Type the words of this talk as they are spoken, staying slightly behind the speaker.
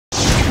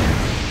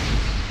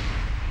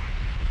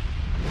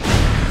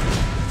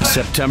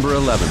September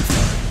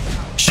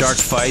 11th, Shark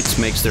Fights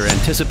makes their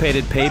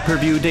anticipated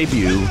pay-per-view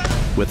debut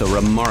with a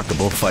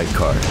remarkable fight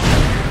card.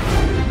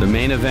 The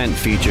main event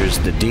features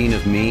the Dean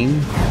of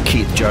Mean,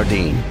 Keith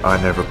Jardine.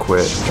 I never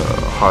quit. The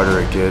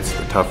harder it gets,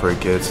 the tougher it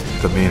gets,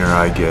 the meaner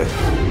I get.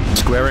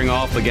 Squaring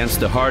off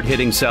against the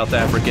hard-hitting South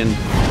African,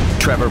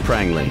 Trevor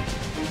Prangley.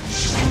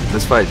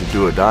 This fight is a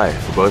do or die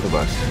for both of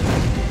us.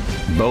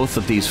 Both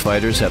of these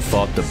fighters have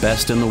fought the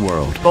best in the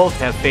world. Both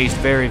have faced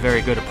very,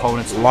 very good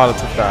opponents. A lot of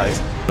tough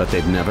guys. But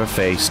they've never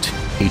faced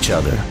each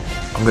other.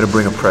 I'm going to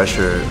bring a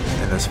pressure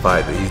in this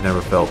fight that he's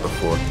never felt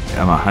before.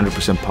 I'm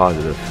 100%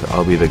 positive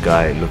I'll be the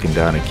guy looking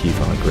down at Keith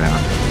on the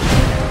ground.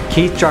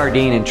 Keith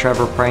Jardine and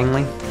Trevor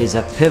Prangley is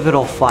a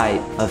pivotal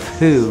fight of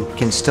who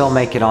can still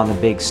make it on the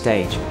big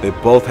stage. They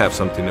both have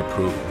something to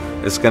prove.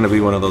 It's going to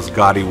be one of those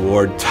Gotti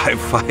Ward type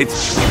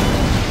fights.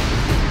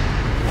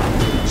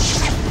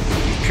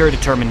 Pure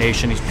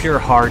determination, he's pure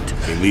heart.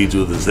 He leads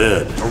with his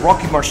head. A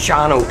Rocky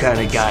Marciano kind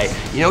of guy.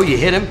 You know, you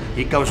hit him,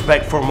 he comes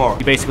back for more.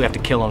 You basically have to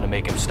kill him to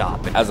make him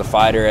stop. As a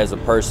fighter, as a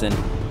person,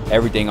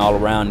 everything all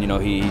around, you know,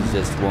 he's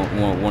just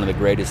one of the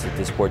greatest that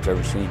this sport's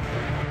ever seen.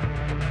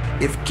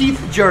 If Keith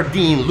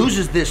Jardine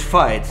loses this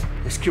fight,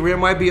 his career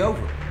might be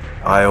over.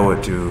 I owe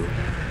it to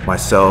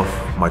myself,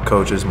 my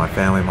coaches, my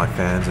family, my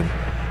fans,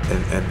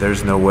 and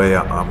there's no way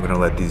I'm going to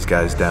let these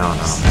guys down.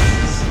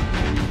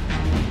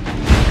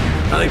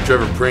 I think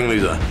Trevor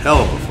Prangley's a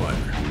hell of a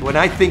fighter. When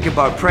I think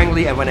about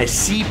Prangley and when I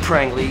see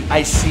Prangley,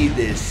 I see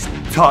this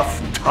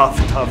tough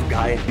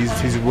guy.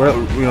 He's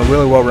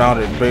really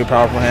well-rounded. Very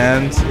powerful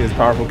hands. He has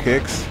powerful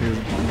kicks. He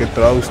has good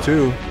throws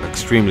too.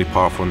 Extremely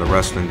powerful in the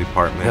wrestling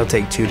department. He'll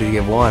take two to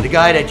give one. The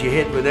guy that you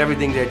hit with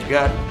everything that you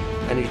got,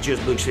 and he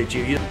just looks at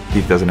you.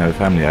 Keith doesn't have a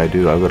family. I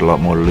do. I've got a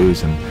lot more to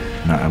lose,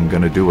 and I'm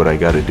going to do what I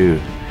got to do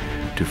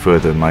to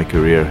further my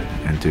career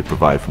and to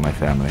provide for my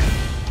family.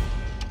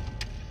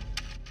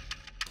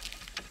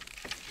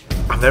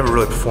 I've never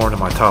really performed at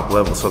my top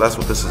level, so that's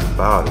what this is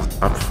about.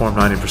 I perform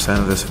 90%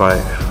 of this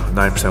fight,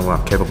 90% of what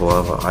I'm capable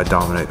of. I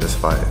dominate this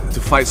fight. To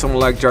fight someone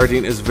like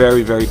Jardine is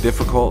very, very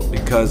difficult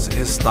because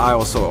his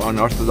style is so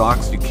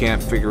unorthodox, you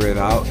can't figure it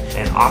out.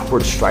 An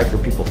awkward striker,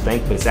 people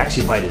think, but it's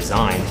actually by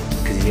design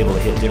because he's able to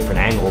hit different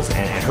angles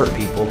and hurt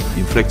people.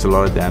 He inflicts a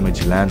lot of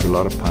damage, he lands a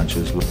lot of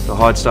punches. It's a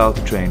hard style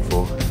to train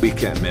for. We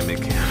can't mimic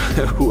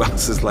him. Who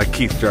else is like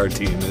Keith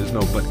Jardine? There's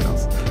nobody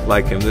else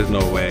like him. There's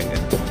no way.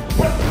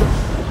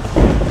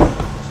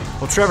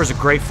 Well, Trevor's a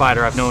great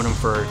fighter. I've known him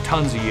for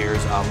tons of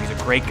years. He's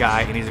a great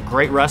guy, and he's a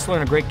great wrestler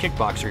and a great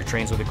kickboxer. He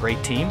trains with a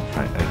great team.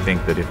 I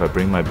think that if I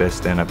bring my best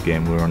stand-up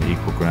game, we're on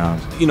equal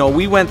ground. You know,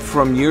 we went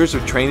from years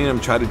of training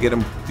him, trying to get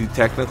him to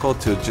technical,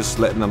 to just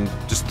letting him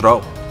just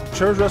throw.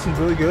 Trevor's wrestling's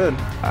really good.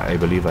 I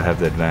believe I have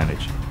the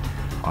advantage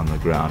on the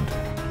ground.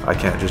 I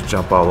can't just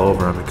jump all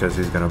over him because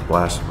he's going to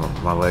blast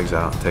my legs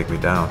out and take me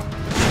down.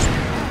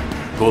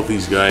 Both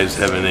these guys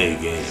have an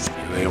A game,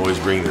 and they always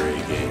bring their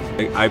A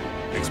game. I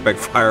expect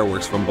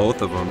fireworks from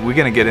both of them. We're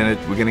gonna get in it.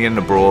 We're gonna get in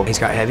a brawl. He's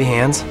got heavy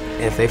hands.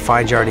 If they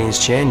find Jardine's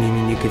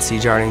chin, you could see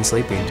Jardine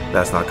sleeping.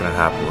 That's not going to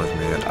happen with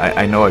me.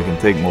 I know I can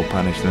take more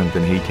punishment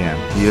than he can.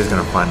 He is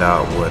going to find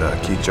out what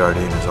Keith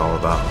Jardine is all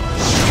about.